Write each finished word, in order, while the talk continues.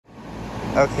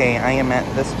Okay, I am at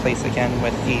this place again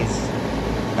with these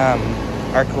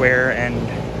Arcoaires and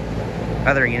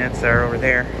other units that are over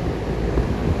there.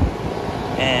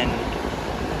 And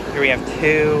here we have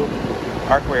two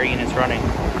Arcoaires units running.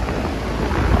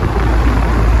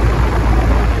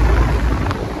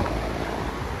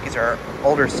 These are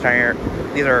older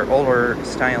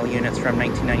style units from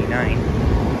 1999.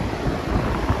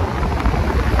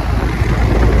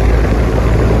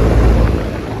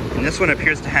 And this one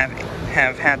appears to have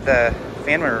had the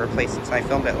fan motor replaced since I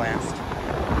filmed it last.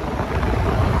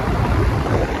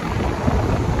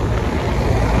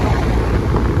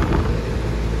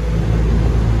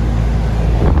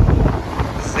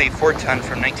 This is a 4-ton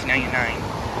from 1999.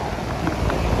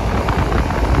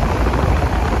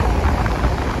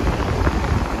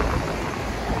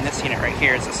 And this unit right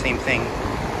here is the same thing.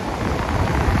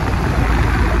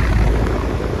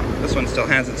 This one still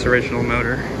has its original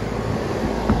motor.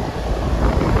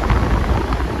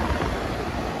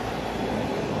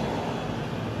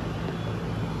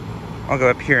 I'll go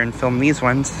up here and film these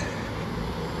ones.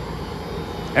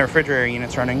 A refrigerator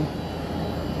unit's running.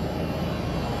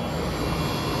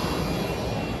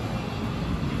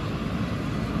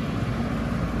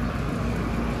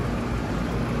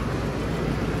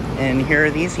 And here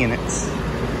are these units.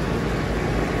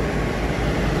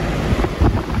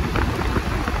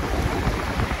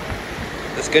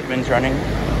 This Goodman's running.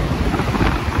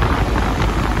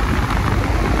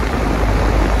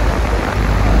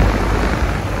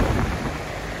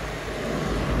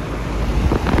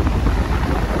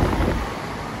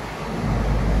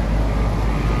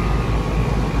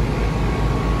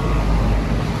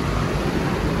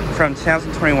 From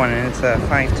 2021, and it's a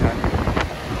 5-ton.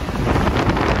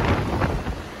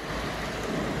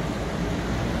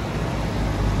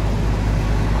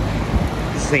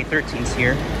 This is a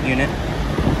 13-seer unit.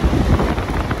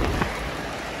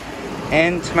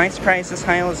 And to my surprise, this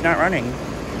Heil is not running.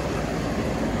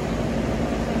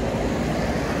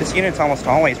 This unit's almost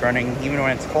always running, even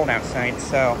when it's cold outside,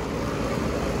 so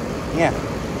yeah.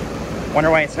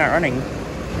 Wonder why it's not running.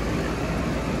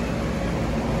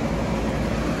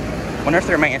 Wonder if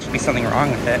there might actually be something wrong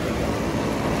with it.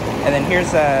 And then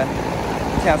here's a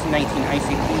 2019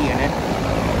 ICP unit.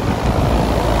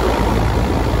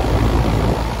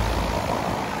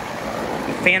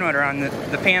 The fan motor on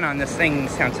the fan on this thing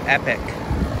sounds epic.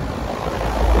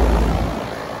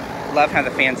 Love how the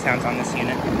fan sounds on this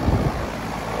unit.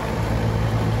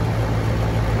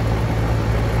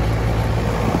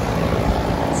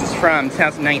 This is from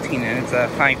 2019 and it's a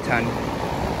 5-ton.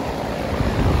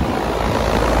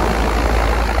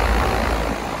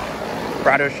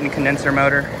 Broad ocean condenser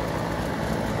motor.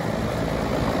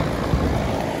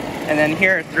 And then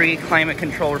here are 3 climate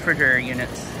control refrigerator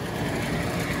units.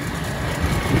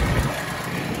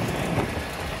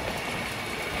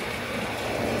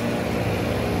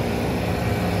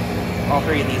 All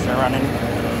 3 of these are running.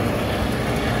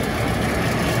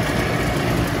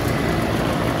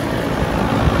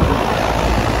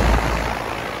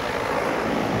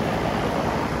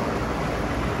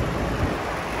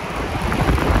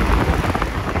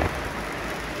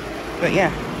 But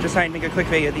yeah, just thought I'd make a quick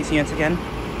video of these units again.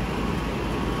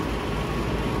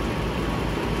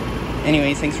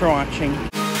 Anyways, thanks for watching.